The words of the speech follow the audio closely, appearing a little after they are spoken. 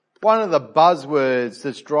One of the buzzwords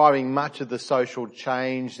that's driving much of the social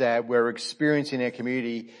change that we're experiencing in our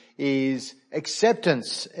community is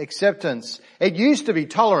acceptance. Acceptance. It used to be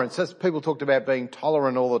tolerance. That's, people talked about being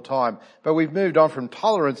tolerant all the time, but we've moved on from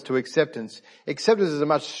tolerance to acceptance. Acceptance is a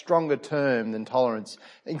much stronger term than tolerance.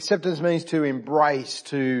 Acceptance means to embrace,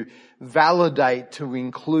 to validate, to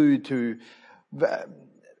include, to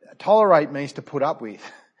tolerate means to put up with.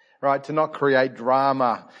 Right, to not create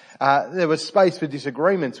drama. There was space for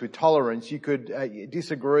disagreements with tolerance. You could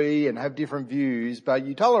disagree and have different views, but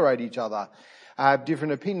you tolerate each other, have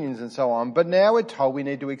different opinions and so on. But now we're told we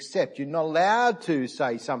need to accept. You're not allowed to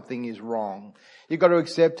say something is wrong. You've got to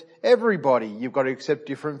accept everybody. You've got to accept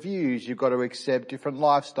different views. You've got to accept different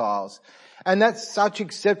lifestyles. And that such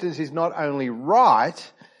acceptance is not only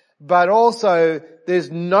right, but also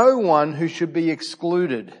there's no one who should be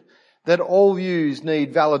excluded. That all views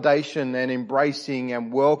need validation and embracing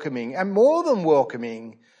and welcoming. And more than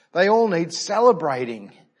welcoming, they all need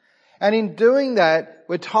celebrating. And in doing that,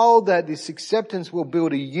 we're told that this acceptance will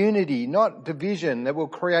build a unity, not division, that will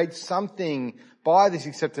create something by this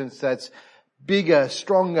acceptance that's bigger,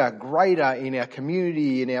 stronger, greater in our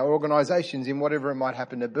community, in our organisations, in whatever it might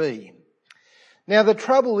happen to be. Now the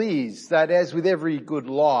trouble is that as with every good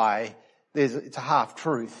lie, it's a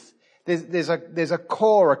half-truth. There's a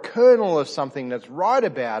core, a kernel of something that's right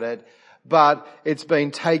about it, but it's been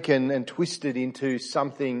taken and twisted into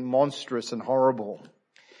something monstrous and horrible.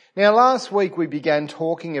 Now last week we began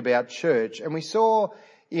talking about church, and we saw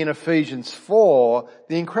in Ephesians 4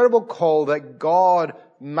 the incredible call that God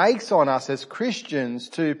makes on us as Christians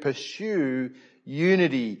to pursue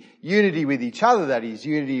unity. Unity with each other, that is,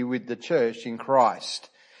 unity with the church in Christ.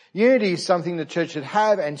 Unity is something the church should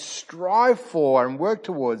have and strive for and work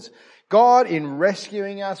towards. God, in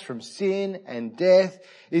rescuing us from sin and death,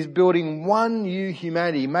 is building one new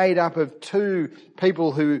humanity made up of two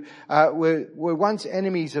people who were once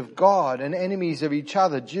enemies of God and enemies of each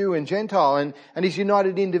other, Jew and Gentile, and he's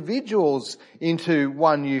united individuals into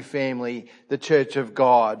one new family, the Church of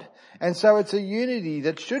God. And so it's a unity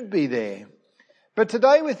that should be there. But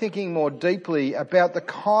today we're thinking more deeply about the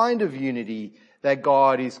kind of unity that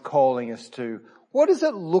God is calling us to. What does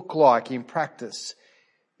it look like in practice?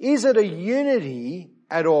 Is it a unity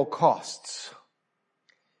at all costs?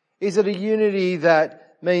 Is it a unity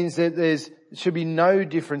that means that there should be no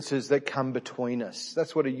differences that come between us?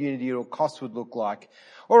 That's what a unity at all costs would look like.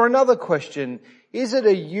 Or another question, is it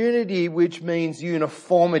a unity which means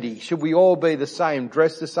uniformity? Should we all be the same,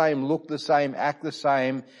 dress the same, look the same, act the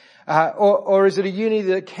same? Or is it a unity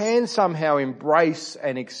that can somehow embrace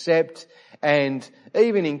and accept and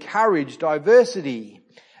even encourage diversity?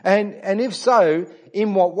 And if so,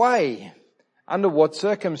 in what way? Under what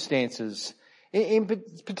circumstances?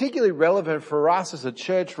 Particularly relevant for us as a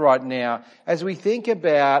church right now, as we think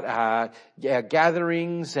about our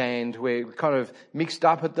gatherings, and we're kind of mixed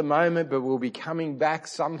up at the moment, but we'll be coming back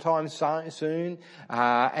sometime soon,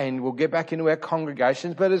 and we'll get back into our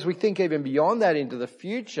congregations. But as we think even beyond that into the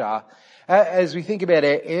future, as we think about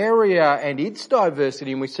our area and its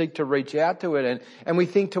diversity, and we seek to reach out to it, and we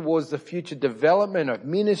think towards the future development of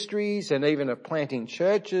ministries and even of planting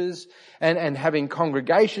churches and having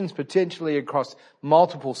congregations potentially across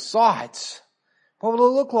multiple sites, what will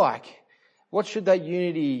it look like? What should that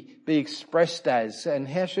unity be expressed as? And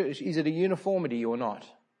is it a uniformity or not?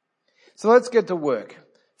 So let's get to work.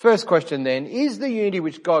 First question then, is the unity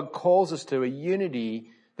which God calls us to a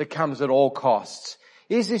unity that comes at all costs?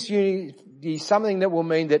 Is this unity something that will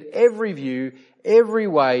mean that every view, every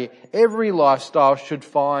way, every lifestyle should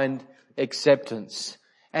find acceptance?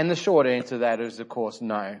 And the short answer to that is, of course,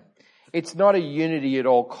 no. It's not a unity at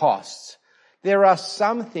all costs. There are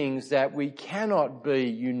some things that we cannot be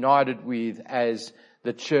united with as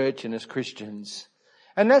the church and as Christians.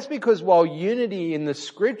 And that's because while unity in the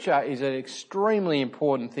scripture is an extremely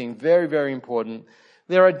important thing, very, very important,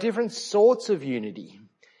 there are different sorts of unity.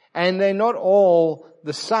 And they're not all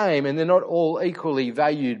the same, and they're not all equally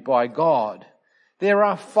valued by God. There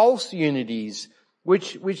are false unities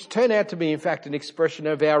which turn out to be in fact an expression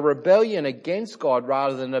of our rebellion against God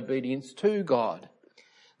rather than obedience to God.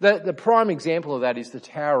 The prime example of that is the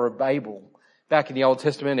Tower of Babel. Back in the Old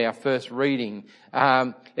Testament, our first reading.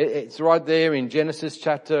 It's right there in Genesis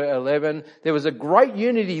chapter 11. There was a great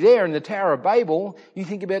unity there in the Tower of Babel. You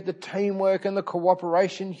think about the teamwork and the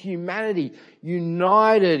cooperation, humanity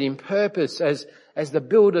united in purpose as the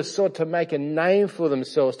builders sought to make a name for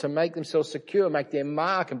themselves, to make themselves secure, make their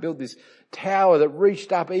mark, and build this tower that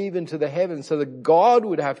reached up even to the heavens so that God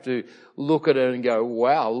would have to look at it and go,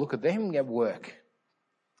 wow, look at them at work.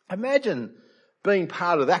 Imagine being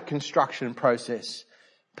part of that construction process.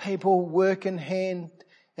 People working hand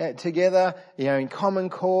together, in common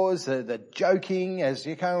cause, the joking as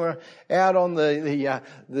you come out on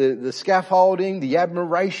the scaffolding, the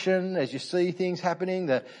admiration as you see things happening,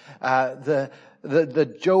 the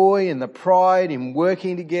joy and the pride in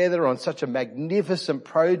working together on such a magnificent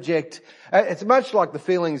project. It's much like the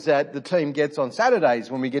feelings that the team gets on Saturdays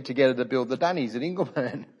when we get together to build the Dunnies at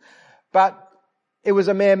Ingleburn. But it was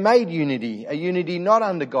a man-made unity, a unity not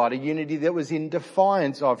under God, a unity that was in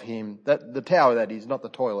defiance of Him. That the tower, that is, not the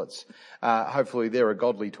toilets. Hopefully they're a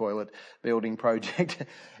godly toilet building project.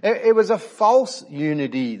 It was a false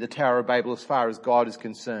unity, the Tower of Babel, as far as God is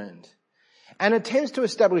concerned. And attempts to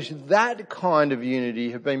establish that kind of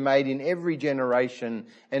unity have been made in every generation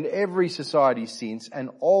and every society since,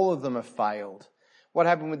 and all of them have failed. What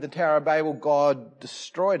happened with the Tower of Babel? God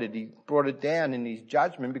destroyed it. He brought it down in His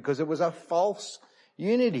judgment because it was a false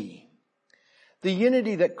unity. The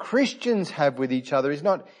unity that Christians have with each other is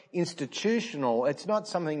not institutional. It's not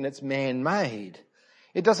something that's man-made.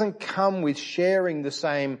 It doesn't come with sharing the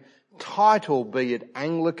same title, be it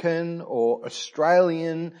Anglican or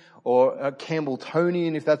Australian or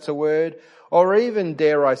Campbelltonian, if that's a word, or even,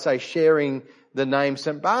 dare I say, sharing the name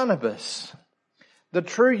St. Barnabas. The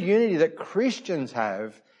true unity that Christians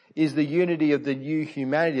have is the unity of the new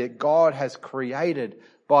humanity that God has created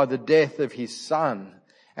by the death of His Son,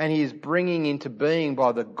 and He is bringing into being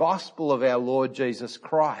by the gospel of our Lord Jesus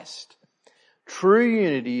Christ. True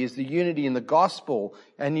unity is the unity in the gospel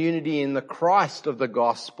and unity in the Christ of the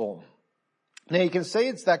gospel. Now you can see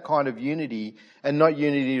it's that kind of unity and not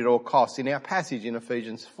unity at all costs in our passage in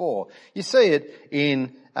Ephesians 4. You see it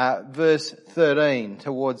in verse 13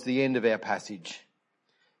 towards the end of our passage.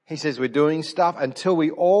 He says we're doing stuff until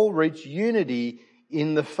we all reach unity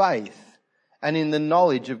in the faith and in the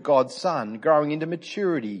knowledge of God's Son, growing into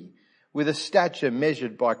maturity with a stature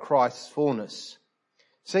measured by Christ's fullness.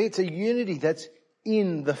 See, it's a unity that's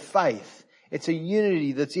in the faith. It's a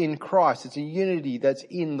unity that's in Christ. It's a unity that's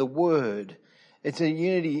in the Word. It's a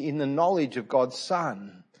unity in the knowledge of God's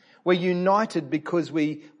Son. We're united because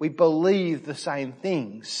we believe the same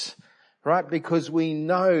things, right? Because we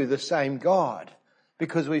know the same God.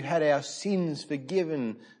 Because we've had our sins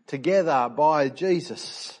forgiven together by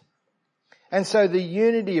Jesus. And so the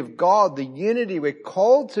unity of God, the unity we're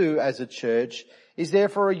called to as a church, is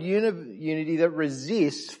therefore a unity that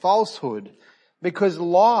resists falsehood. Because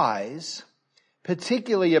lies,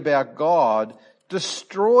 particularly about God,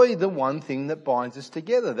 destroy the one thing that binds us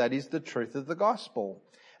together. That is the truth of the gospel.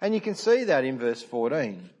 And you can see that in verse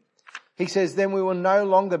 14. He says, then we will no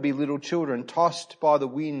longer be little children tossed by the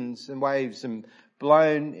winds and waves and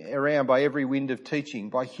blown around by every wind of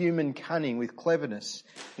teaching, by human cunning with cleverness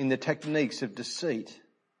in the techniques of deceit.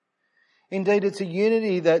 Indeed, it's a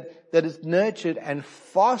unity that is nurtured and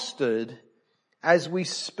fostered as we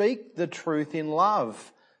speak the truth in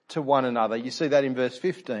love to one another. You see that in verse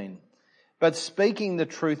 15. But speaking the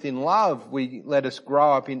truth in love, we let us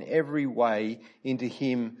grow up in every way into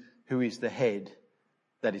Him who is the head,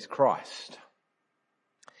 that is Christ.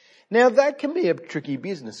 Now that can be a tricky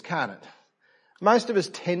business, can't it? Most of us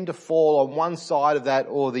tend to fall on one side of that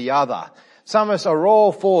or the other. Some of us are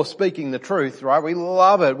all for speaking the truth, right? We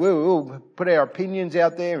love it. We'll put our opinions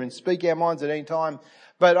out there and speak our minds at any time.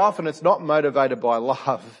 But often it's not motivated by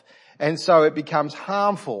love. And so it becomes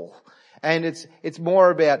harmful. And it's more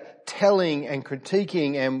about telling and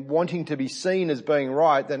critiquing and wanting to be seen as being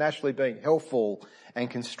right than actually being helpful and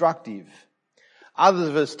constructive. Others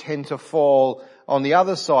of us tend to fall on the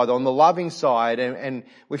other side, on the loving side, and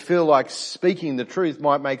we feel like speaking the truth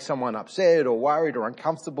might make someone upset or worried or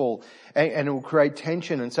uncomfortable, and it will create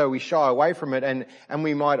tension, and so we shy away from it, and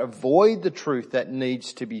we might avoid the truth that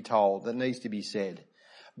needs to be told, that needs to be said.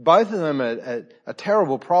 Both of them are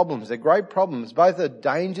terrible problems. They're great problems. Both are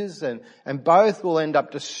dangers, and both will end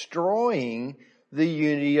up destroying the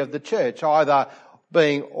unity of the church, either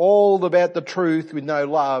being all about the truth with no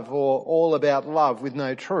love or all about love with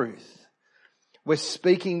no truth. We're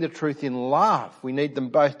speaking the truth in love. We need them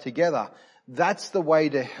both together. That's the way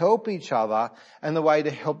to help each other and the way to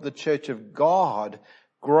help the church of God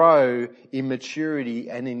grow in maturity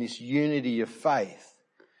and in this unity of faith.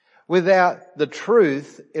 Without the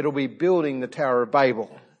truth, it'll be building the Tower of Babel,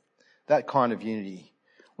 that kind of unity.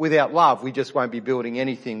 Without love, we just won't be building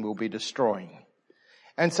anything, we'll be destroying.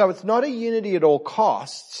 And so it's not a unity at all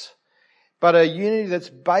costs, but a unity that's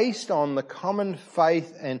based on the common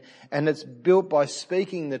faith and it's built by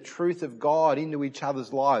speaking the truth of God into each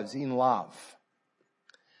other's lives in love.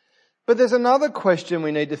 But there's another question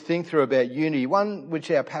we need to think through about unity, one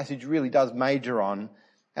which our passage really does major on,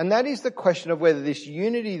 and that is the question of whether this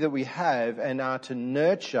unity that we have and are to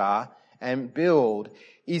nurture and build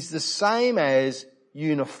is the same as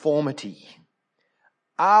uniformity.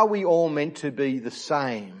 Are we all meant to be the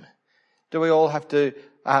same? Do we all have to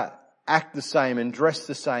act the same and dress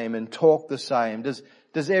the same and talk the same?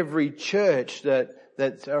 Does every church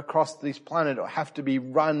that's across this planet have to be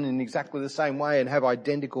run in exactly the same way and have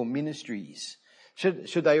identical ministries?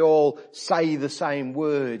 Should they all say the same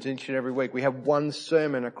words each and every week? We have one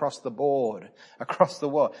sermon across the board, across the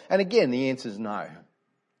world. And again, the answer is no.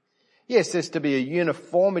 Yes, there's to be a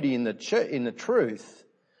uniformity in the truth,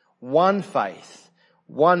 one faith,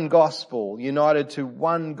 one gospel, united to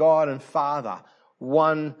one God and Father,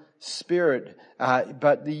 one Spirit.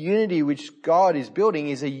 But the unity which God is building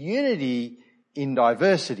is a unity in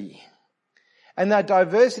diversity. And that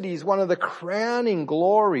diversity is one of the crowning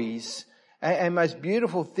glories and most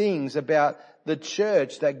beautiful things about the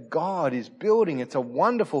church that God is building. It's a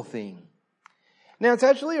wonderful thing. Now, it's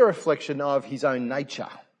actually a reflection of His own nature.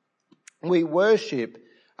 We worship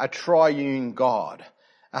a triune God.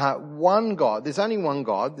 One God. There's only one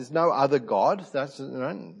God. There's no other God.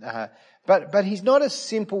 But He's not a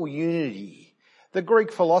simple unity. The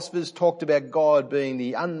Greek philosophers talked about God being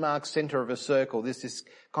the unmarked center of a circle. There's this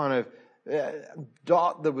kind of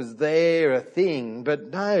dot that was there, a thing.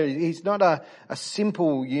 But no, He's not a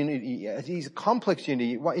simple unity. He's a complex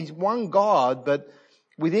unity. He's one God, but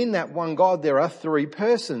within that one God there are three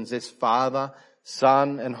persons. There's Father,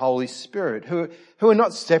 Son and Holy Spirit who are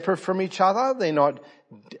not separate from each other. They're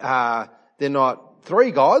not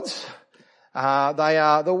three gods. They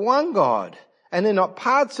are the one God, and they're not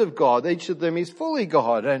parts of God. Each of them is fully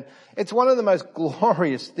God, and it's one of the most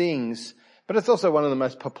glorious things, but it's also one of the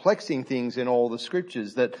most perplexing things in all the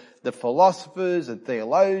scriptures that the philosophers and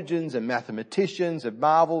theologians and mathematicians have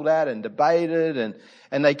marveled at and debated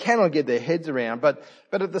and they cannot get their heads around. But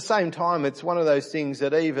at the same time, it's one of those things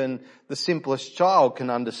that even the simplest child can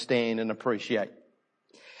understand and appreciate.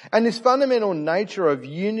 And this fundamental nature of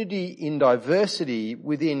unity in diversity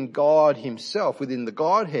within God Himself, within the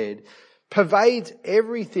Godhead, pervades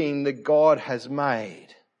everything that God has made.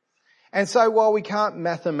 And so while we can't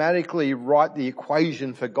mathematically write the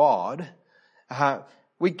equation for God,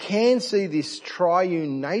 we can see this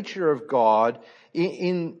triune nature of God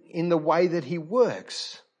in the way that He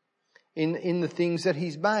works, in the things that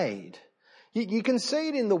He's made. You can see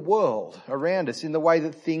it in the world around us, in the way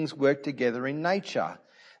that things work together in nature.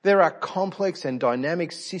 There are complex and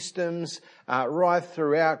dynamic systems right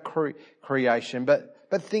throughout creation, but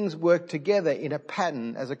things work together in a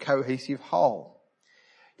pattern as a cohesive whole.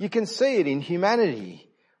 You can see it in humanity.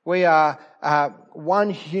 We are one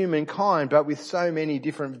humankind, but with so many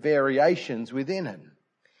different variations within it.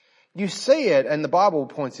 You see it, and the Bible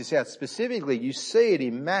points this out specifically, you see it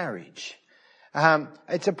in marriage.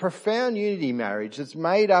 It's a profound unity marriage. It's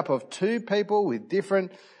made up of two people with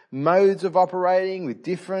different modes of operating, with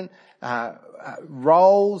different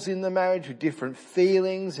roles in the marriage, with different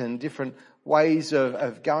feelings and different ways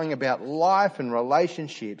of going about life and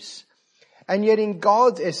relationships. And yet in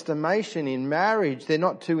God's estimation in marriage, they're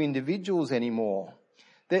not two individuals anymore.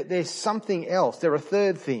 There's something else. They're a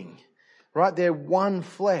third thing, right? They're one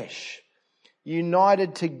flesh,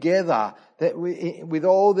 united together that with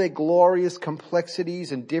all their glorious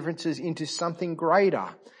complexities and differences into something greater.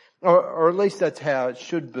 Or at least that's how it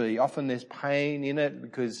should be. Often there's pain in it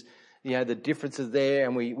because, the difference is there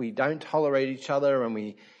and we don't tolerate each other and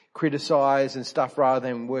we criticize and stuff rather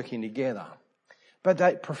than working together. But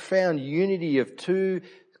that profound unity of two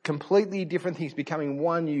completely different things becoming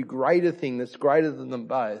one new greater thing that's greater than them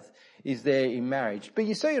both is there in marriage. But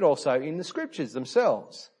you see it also in the scriptures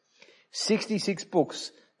themselves. 66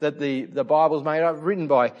 books that the Bible's made up, written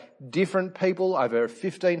by different people over a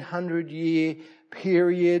 1500 year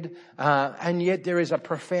period, and yet there is a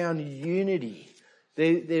profound unity.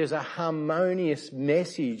 There's a harmonious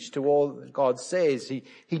message to all that God says.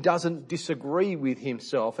 He doesn't disagree with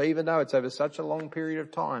Himself, even though it's over such a long period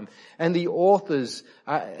of time. And the authors,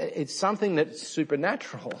 it's something that's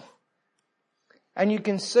supernatural. And you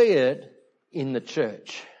can see it in the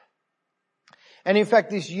church. And in fact,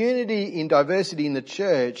 this unity in diversity in the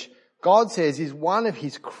church, God says, is one of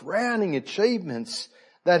His crowning achievements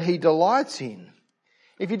that He delights in.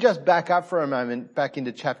 If you just back up for a moment, back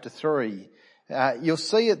into chapter 3, you'll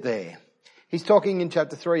see it there. He's talking in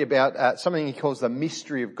chapter 3 about something he calls the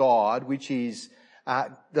mystery of God, which is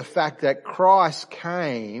the fact that Christ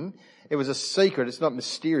came. It was a secret. It's not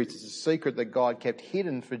mysterious. It's a secret that God kept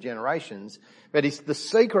hidden for generations. But the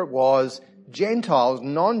secret was Gentiles,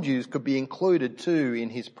 non-Jews, could be included too in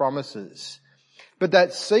His promises. But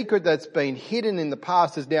that secret that's been hidden in the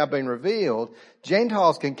past has now been revealed.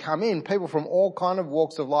 Gentiles can come in, people from all kind of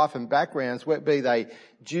walks of life and backgrounds, be they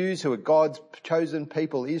Jews who are God's chosen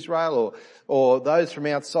people, Israel, or those from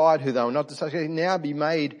outside who they were not dissociated, now be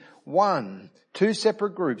made one. Two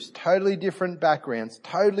separate groups, totally different backgrounds,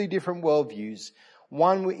 totally different worldviews.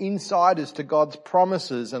 One were insiders to God's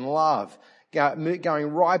promises and love,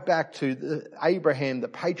 going right back to Abraham, the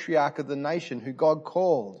patriarch of the nation who God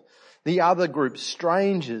called. The other group,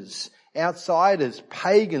 strangers, outsiders,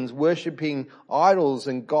 pagans worshipping idols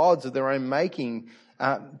and gods of their own making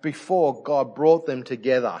before God brought them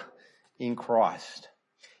together in Christ.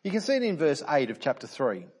 You can see it in verse 8 of chapter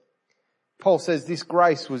 3. Paul says, "This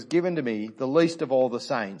grace was given to me, the least of all the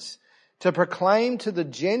saints, to proclaim to the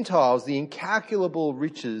Gentiles the incalculable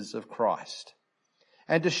riches of Christ,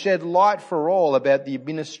 and to shed light for all about the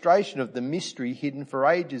administration of the mystery hidden for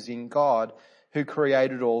ages in God who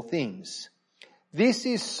created all things. This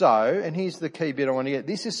is so," and here's the key bit I want to get,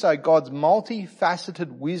 "this is so God's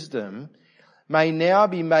multifaceted wisdom may now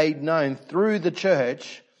be made known through the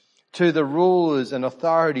church to the rulers and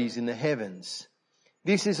authorities in the heavens.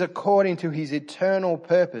 This is according to his eternal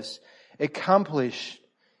purpose accomplished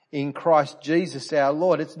in Christ Jesus our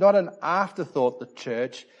Lord." It's not an afterthought, the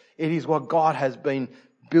church. It is what God has been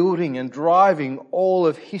building and driving all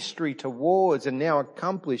of history towards and now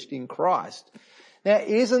accomplished in Christ. Now,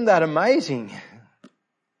 isn't that amazing?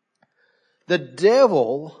 The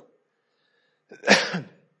devil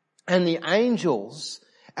and the angels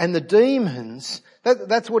and the demons,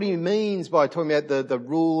 that's what he means by talking about the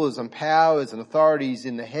rulers and powers and authorities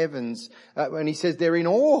in the heavens when he says they're in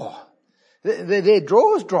awe. Their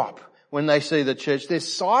jaws drop when they see the church.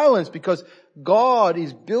 There's silence because God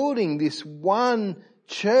is building this one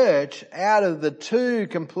church out of the two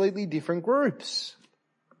completely different groups.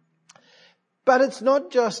 But it's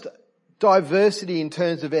not just diversity in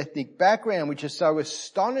terms of ethnic background, which is so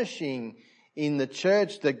astonishing in the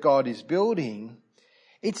church that God is building.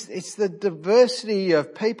 It's the diversity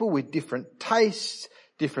of people with different tastes,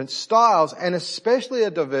 different styles, and especially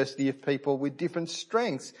a diversity of people with different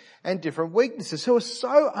strengths and different weaknesses who are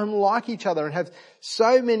so unlike each other and have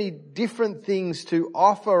so many different things to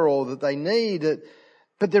offer or that they need,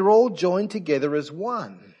 but they're all joined together as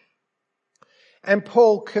one. And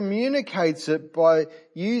Paul communicates it by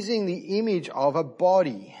using the image of a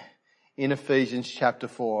body in Ephesians chapter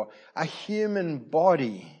 4, a human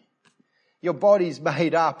body. Your body's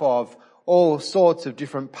made up of all sorts of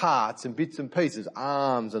different parts and bits and pieces,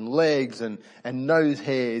 arms and legs and nose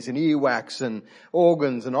hairs and earwax and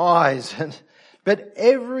organs and eyes. But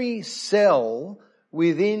every cell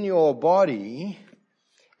within your body,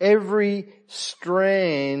 every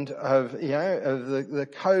strand of the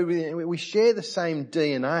code, we share the same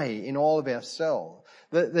DNA in all of our cells,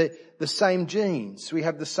 the same genes. We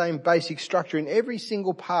have the same basic structure in every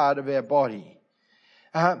single part of our body.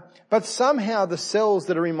 But somehow the cells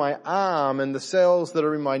that are in my arm and the cells that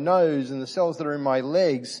are in my nose and the cells that are in my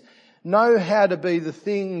legs know how to be the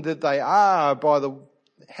thing that they are by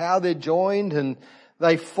how they're joined, and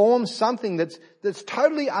they form something that's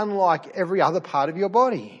totally unlike every other part of your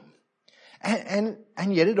body. And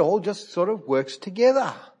yet it all just sort of works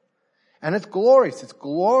together. And it's glorious. It's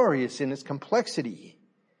glorious in its complexity.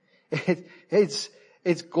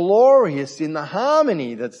 It's glorious in the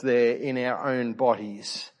harmony that's there in our own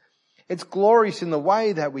bodies. It's glorious in the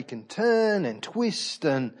way that we can turn and twist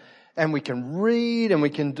and we can read and we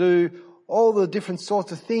can do all the different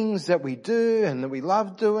sorts of things that we do and that we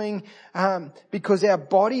love doing, because our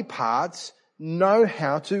body parts know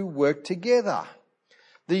how to work together.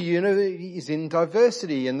 The unity is in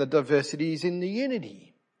diversity and the diversity is in the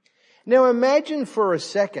unity. Now imagine for a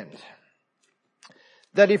second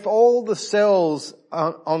that if all the cells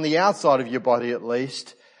on the outside of your body at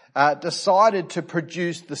least decided to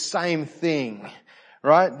produce the same thing,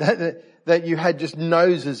 right? That you had just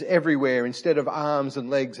noses everywhere instead of arms and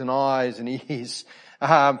legs and eyes and ears,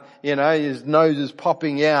 his nose is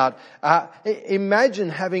popping out. Imagine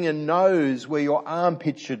having a nose where your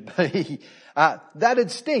armpit should be.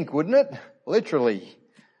 That'd stink, wouldn't it? Literally.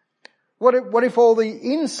 What if all the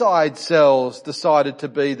inside cells decided to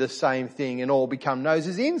be the same thing and all become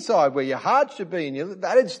noses inside where your heart should be, and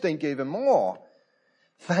that'd stink even more.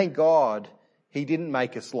 Thank God he didn't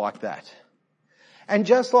make us like that. And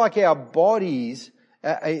just like our bodies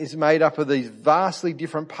is made up of these vastly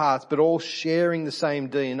different parts but all sharing the same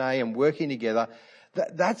DNA and working together,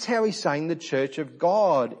 that's how he's saying the church of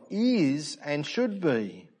God is and should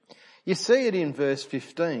be. You see it in verse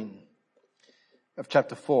 15 of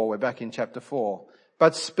chapter 4. We're back in chapter 4.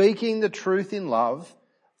 "But speaking the truth in love,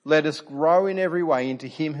 let us grow in every way into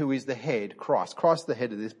him who is the head, Christ. Christ the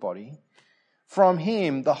head of this body. From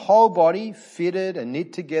him, the whole body, fitted and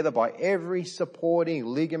knit together by every supporting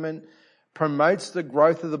ligament, promotes the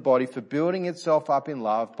growth of the body for building itself up in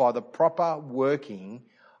love by the proper working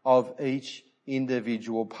of each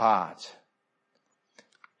individual part.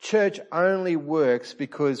 Church only works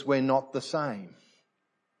because we're not the same.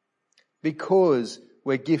 Because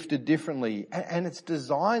we're gifted differently. And it's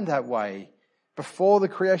designed that way before the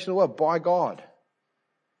creation of the world by God.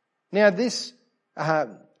 Now this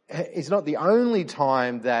is not the only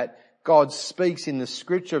time that God speaks in the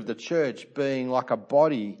scripture of the church being like a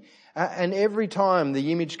body. And every time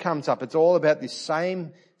the image comes up, it's all about this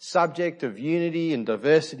same subject of unity and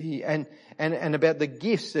diversity and about the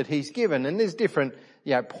gifts that he's given. And there's different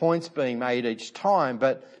points being made each time.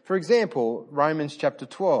 But for example, Romans chapter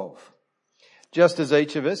 12. Just as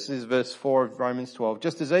each of us, this is verse 4 of Romans 12,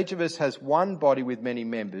 just as each of us has one body with many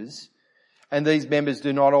members, and these members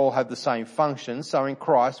do not all have the same function, so in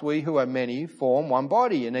Christ we who are many form one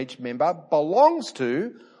body, and each member belongs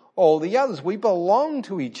to all the others. We belong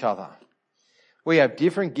to each other. We have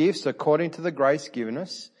different gifts according to the grace given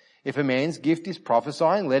us. If a man's gift is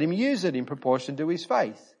prophesying, let him use it in proportion to his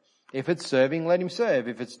faith. If it's serving, let him serve.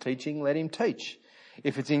 If it's teaching, let him teach.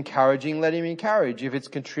 If it's encouraging, let him encourage. If it's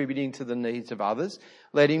contributing to the needs of others,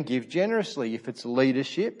 let him give generously. If it's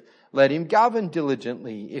leadership, let him govern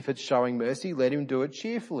diligently. If it's showing mercy, let him do it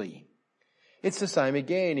cheerfully. It's the same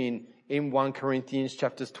again in 1 Corinthians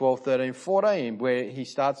chapters 12, 13, 14, where he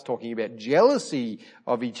starts talking about jealousy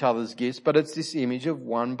of each other's gifts, but it's this image of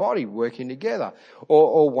one body working together.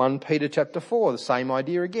 Or 1 Peter chapter 4, the same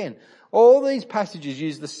idea again. All these passages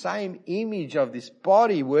use the same image of this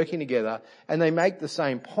body working together, and they make the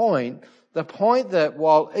same point. The point that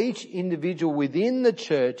while each individual within the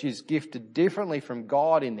church is gifted differently from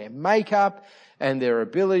God in their makeup and their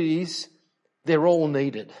abilities, they're all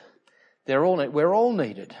needed. We're all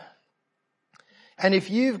needed. And if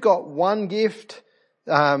you've got one gift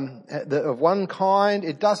of one kind,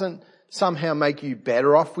 it doesn't somehow make you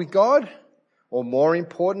better off with God or more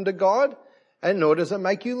important to God. And nor does it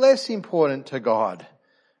make you less important to God,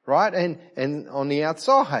 right? And on the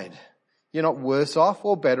outside, you're not worse off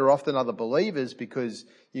or better off than other believers because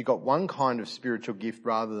you've got one kind of spiritual gift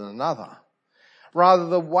rather than another. Rather,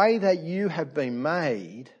 the way that you have been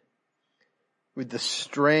made, with the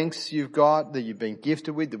strengths you've got, that you've been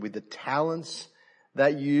gifted with the talents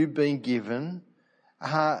that you've been given,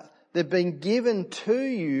 they've been given to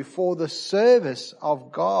you for the service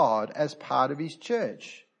of God as part of His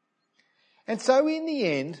church. And so in the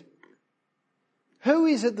end, who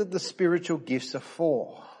is it that the spiritual gifts are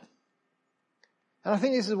for? And I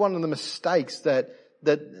think this is one of the mistakes that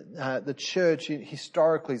the church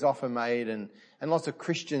historically has often made, and lots of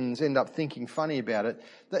Christians end up thinking funny about it.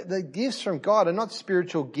 The gifts from God are not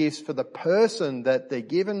spiritual gifts for the person that they're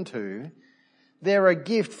given to. They're a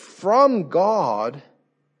gift from God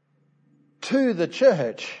to the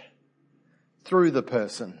church through the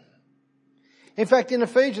person. In fact, in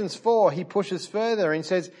Ephesians 4, he pushes further and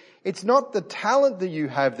says, it's not the talent that you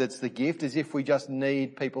have that's the gift, as if we just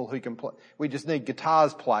need people who can play, we just need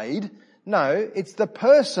guitars played. No, it's the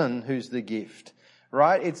person who's the gift,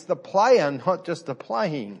 right? It's the player, not just the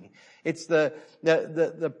playing. It's the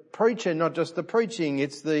preacher, not just the preaching.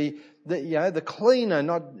 It's the cleaner,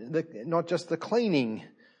 not just the cleaning.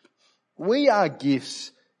 We are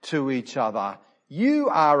gifts to each other. You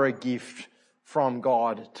are a gift from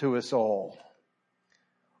God to us all.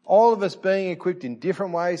 All of us being equipped in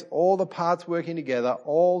different ways, all the parts working together,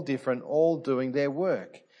 all different, all doing their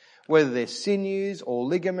work. Whether they're sinews or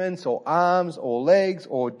ligaments or arms or legs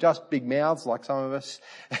or just big mouths like some of us,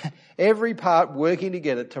 every part working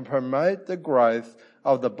together to promote the growth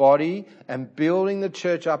of the body and building the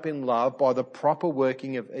church up in love by the proper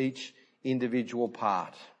working of each individual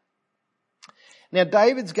part. Now,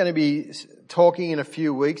 David's going to be talking in a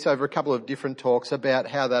few weeks over a couple of different talks about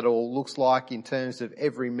how that all looks like in terms of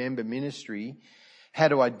every member ministry, how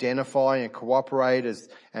to identify and cooperate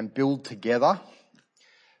and build together.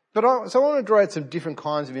 So I want to draw out some different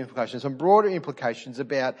kinds of implications, some broader implications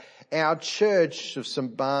about our church of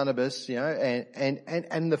St. Barnabas,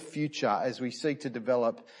 and the future as we seek to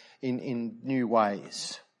develop in new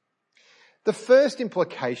ways. The first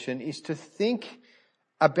implication is to think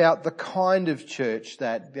about the kind of church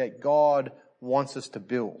that God wants us to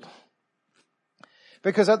build.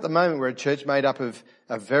 Because at the moment we're a church made up of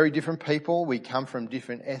very different people. We come from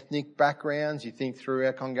different ethnic backgrounds. You think through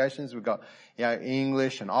our congregations, we've got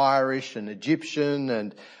English and Irish and Egyptian,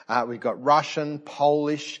 and we've got Russian,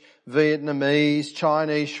 Polish, Vietnamese,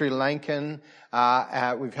 Chinese, Sri Lankan.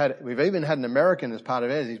 We've even had an American as part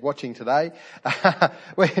of ours. He's watching today.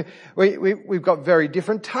 We've got very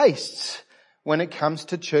different tastes. when it comes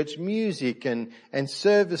to church music and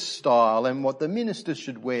service style and what the minister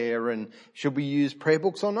should wear and should we use prayer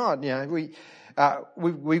books or not.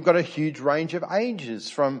 We've got a huge range of ages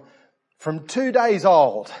from 2 days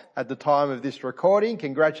old at the time of this recording.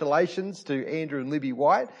 Congratulations to Andrew and Libby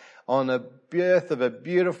White on the birth of a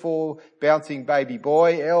beautiful bouncing baby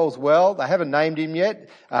boy. Elle's well. They haven't named him yet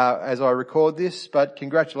as I record this, but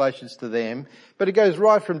congratulations to them. But it goes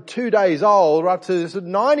right from 2 days old right to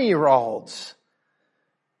 90-year-olds.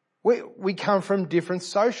 We come from different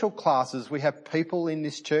social classes. We have people in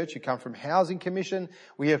this church who come from Housing Commission.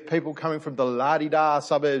 We have people coming from the la-di-da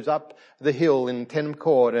suburbs up the hill in Tennant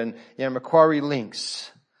Court and Macquarie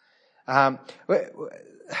Links.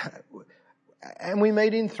 And we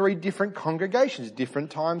meet in 3 different congregations,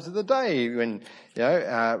 different times of the day. When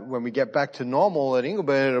we get back to normal at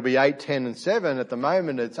Ingleburn, it'll be 8, 10 and 7. At the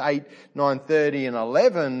moment, it's 8, 9:30 and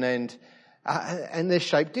 11 and they're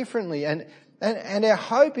shaped differently. And our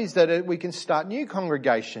hope is that we can start new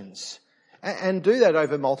congregations and do that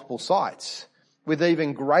over multiple sites with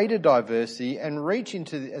even greater diversity and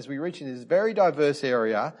as we reach into this very diverse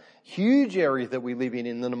area, huge area that we live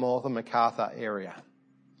in the Northern Macarthur area.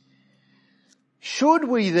 Should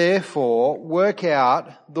we therefore work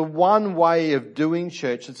out the one way of doing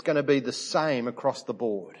church that's going to be the same across the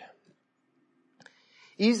board?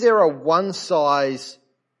 Is there a one size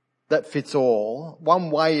that fits all, one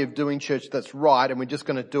way of doing church that's right and we're just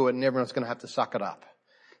going to do it and everyone's going to have to suck it up?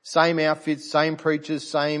 Same outfits, same preachers,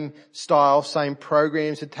 same style, same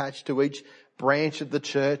programs attached to each branch of the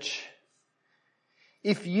church.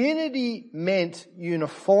 If unity meant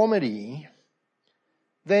uniformity,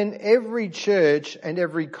 then every church and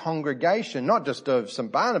every congregation, not just of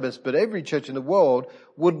St. Barnabas, but every church in the world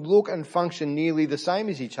would look and function nearly the same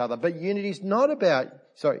as each other. But unity is not about,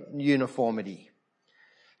 uniformity.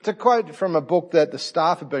 It's a quote from a book that the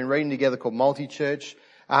staff have been reading together called Multi-Church.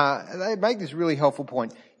 They make this really helpful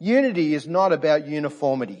point. Unity is not about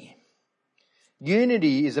uniformity.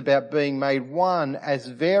 Unity is about being made one as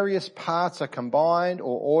various parts are combined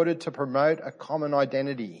or ordered to promote a common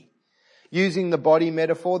identity. Using the body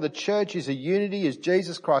metaphor, the church is a unity as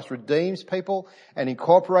Jesus Christ redeems people and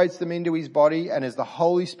incorporates them into his body, and as the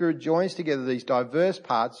Holy Spirit joins together these diverse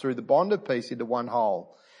parts through the bond of peace into one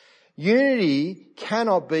whole. Unity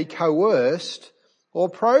cannot be coerced or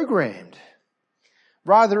programmed.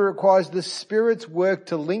 Rather, it requires the Spirit's work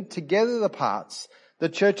to link together the parts, the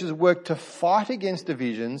church's work to fight against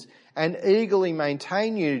divisions and eagerly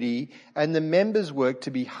maintain unity, and the members' work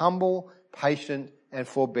to be humble, patient, and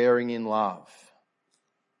forbearing in love.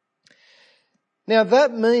 Now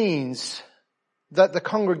that means that the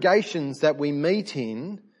congregations that we meet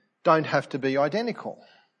in don't have to be identical.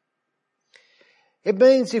 It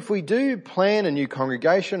means if we do plan a new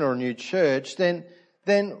congregation or a new church, then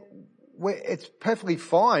it's perfectly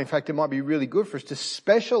fine. In fact, it might be really good for us to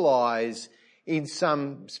specialise in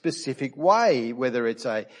some specific way, whether it's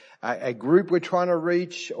a group we're trying to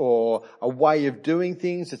reach or a way of doing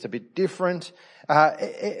things that's a bit different.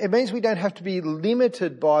 It means we don't have to be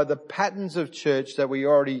limited by the patterns of church that we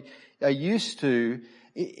already are used to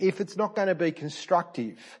if it's not going to be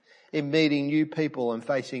constructive in meeting new people and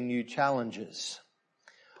facing new challenges.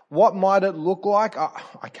 What might it look like?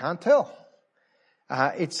 I can't tell.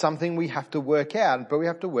 It's something we have to work out, but we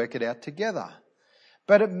have to work it out together.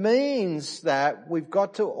 But it means that we've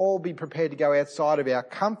got to all be prepared to go outside of our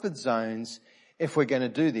comfort zones if we're going to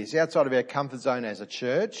do this. Outside of our comfort zone as a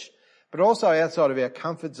church, but also outside of our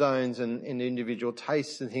comfort zones and individual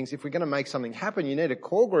tastes and things. If we're going to make something happen, you need a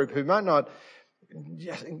core group who might not,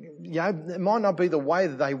 it might not be the way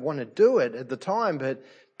that they want to do it at the time,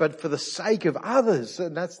 but for the sake of others,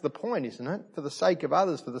 and that's the point, isn't it? For the sake of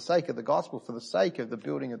others, for the sake of the gospel, for the sake of the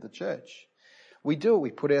building of the church. We do it, we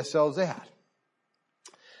put ourselves out.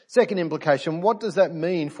 Second implication, what does that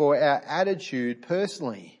mean for our attitude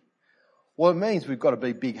personally? Well, it means we've got to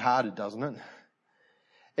be big-hearted, doesn't it?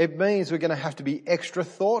 It means we're going to have to be extra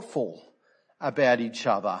thoughtful about each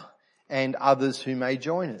other and others who may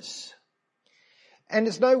join us. And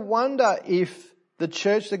it's no wonder if the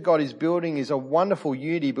church that God is building is a wonderful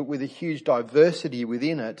unity but with a huge diversity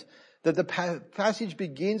within it, that the passage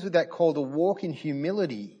begins with that call to walk in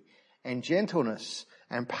humility and gentleness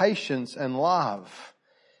and patience and love.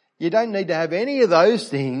 You don't need to have any of those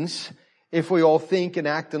things if we all think and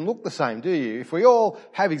act and look the same, do you? If we all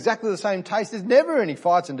have exactly the same taste, there's never any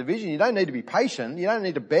fights and division. You don't need to be patient. You don't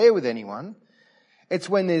need to bear with anyone. It's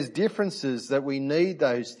when there's differences that we need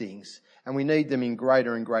those things, and we need them in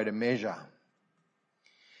greater and greater measure.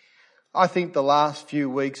 I think the last few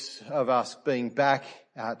weeks of us being back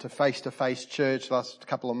to face-to-face church last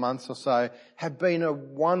couple of months or so have been a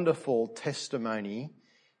wonderful testimony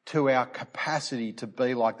to our capacity to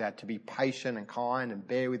be like that, to be patient and kind and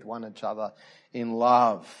bear with one another in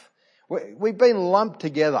love. We've been lumped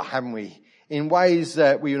together, haven't we, in ways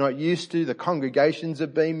that we were not used to. The congregations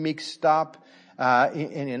have been mixed up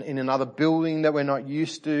in another building that we're not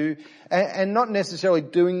used to, and not necessarily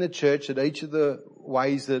doing the church at each of the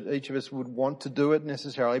ways that each of us would want to do it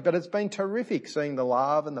necessarily, but it's been terrific seeing the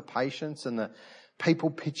love and the patience and the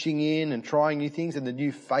people pitching in and trying new things and the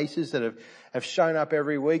new faces that have shown up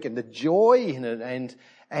every week and the joy in it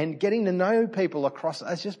and getting to know people across.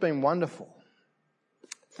 It's just been wonderful.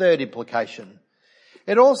 Third implication.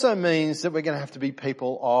 It also means that we're going to have to be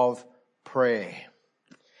people of prayer.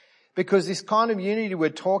 Because this kind of unity we're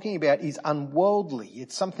talking about is unworldly.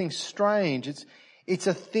 It's something strange. It's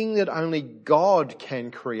a thing that only God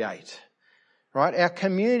can create. Right? Our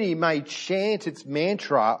community may chant its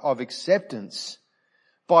mantra of acceptance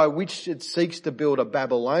by which it seeks to build a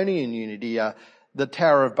Babylonian unity, the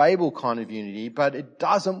Tower of Babel kind of unity, but it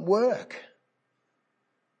doesn't work.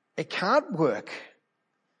 It can't work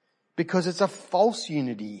because it's a false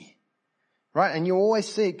unity, right? And you always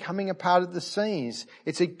see it coming apart at the seams.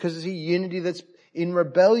 It's because it's a unity that's in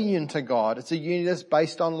rebellion to God. It's a unity that's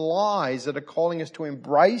based on lies that are calling us to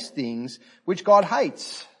embrace things which God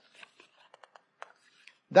hates.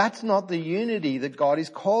 That's not the unity that God is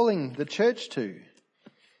calling the church to.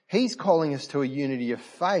 He's calling us to a unity of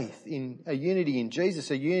faith, in a unity in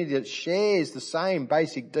Jesus, a unity that shares the same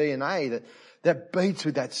basic DNA, that beats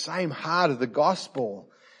with that same heart of the gospel.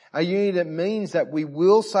 A unity that means that we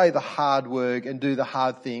will say the hard word and do the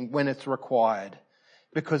hard thing when it's required,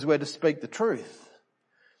 because we're to speak the truth.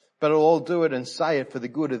 But we'll all do it and say it for the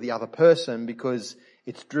good of the other person because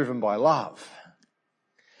it's driven by love.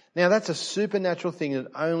 Now that's a supernatural thing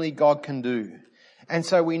that only God can do. And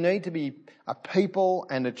so we need to be a people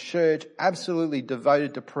and a church absolutely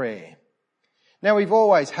devoted to prayer. Now we've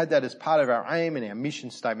always had that as part of our aim and our mission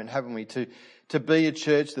statement, haven't we? To be a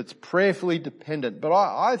church that's prayerfully dependent. But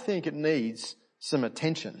I think it needs some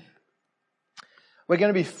attention. We're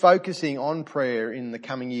going to be focusing on prayer in the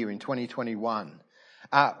coming year, in 2021.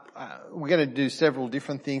 We're going to do several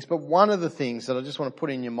different things, but one of the things that I just want to put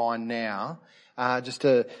in your mind now, just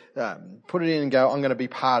to put it in and go, I'm going to be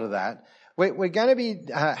part of that. We're going to be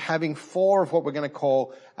having 4 of what we're going to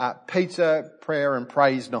call pizza, prayer and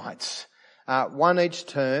praise nights. One each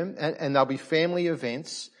term, and they'll be family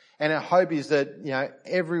events. And our hope is that,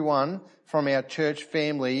 everyone from our church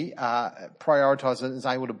family prioritised and is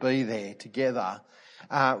able to be there together.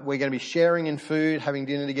 We're going to be sharing in food, having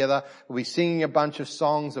dinner together. We'll be singing a bunch of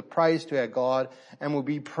songs of praise to our God, and we'll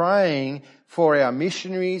be praying for our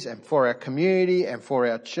missionaries and for our community and for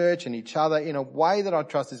our church and each other in a way that I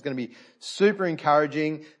trust is going to be super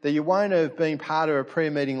encouraging, that you won't have been part of a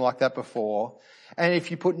prayer meeting like that before. And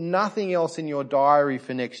if you put nothing else in your diary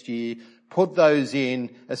for next year, put those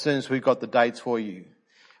in as soon as we've got the dates for you.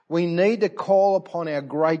 We need to call upon our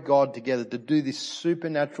great God together to do this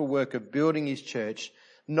supernatural work of building His church,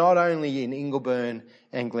 not only in Ingleburn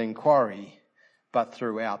and Glen Quarry, but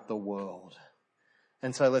throughout the world.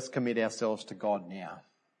 And so let's commit ourselves to God now.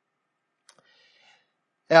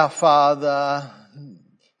 Our Father,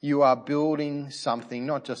 You are building something,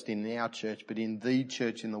 not just in our church, but in the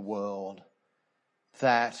church in the world,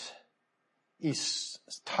 that is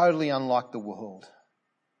totally unlike the world.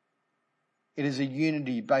 It is a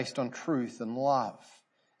unity based on truth and love,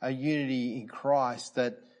 a unity in Christ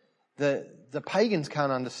that the pagans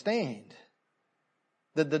can't understand,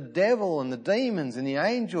 that the devil and the demons and the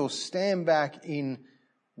angels stand back in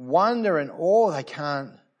wonder and awe. They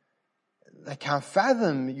can't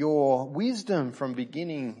fathom Your wisdom from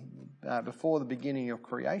before the beginning of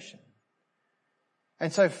creation.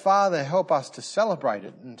 And so, Father, help us to celebrate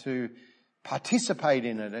it and to participate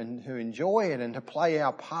in it and to enjoy it and to play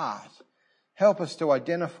our part. Help us to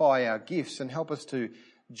identify our gifts and help us to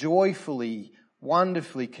joyfully,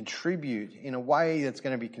 wonderfully contribute in a way that's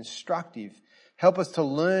going to be constructive. Help us to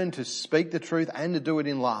learn to speak the truth and to do it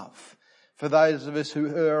in love. For those of us who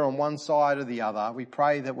err on one side or the other, we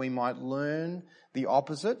pray that we might learn the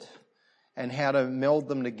opposite and how to meld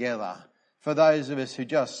them together. For those of us who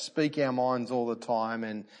just speak our minds all the time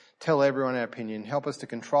and tell everyone our opinion, help us to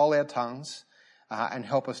control our tongues and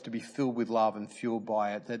help us to be filled with love and fueled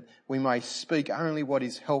by it, that we may speak only what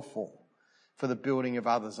is helpful for the building of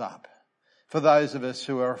others up. For those of us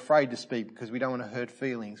who are afraid to speak because we don't want to hurt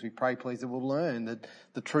feelings, we pray, please, that we'll learn that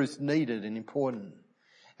the truth's needed and important.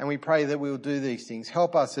 And we pray that we'll do these things.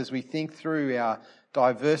 Help us as we think through our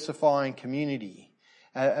diversifying community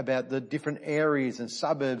about the different areas and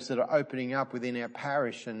suburbs that are opening up within our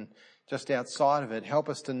parish and just outside of it. Help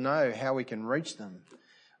us to know how we can reach them.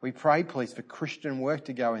 We pray, please, for Christian work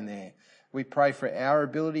to go in there. We pray for our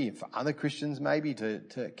ability, and for other Christians maybe,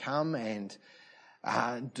 to come and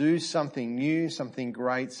do something new, something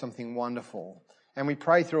great, something wonderful. And we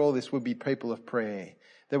pray through all this we'll be people of prayer,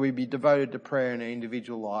 that we be devoted to prayer in our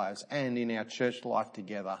individual lives and in our church life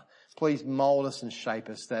together. Please mould us and shape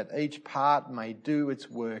us, that each part may do its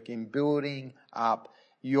work in building up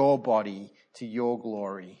your body to your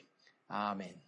glory. Amen.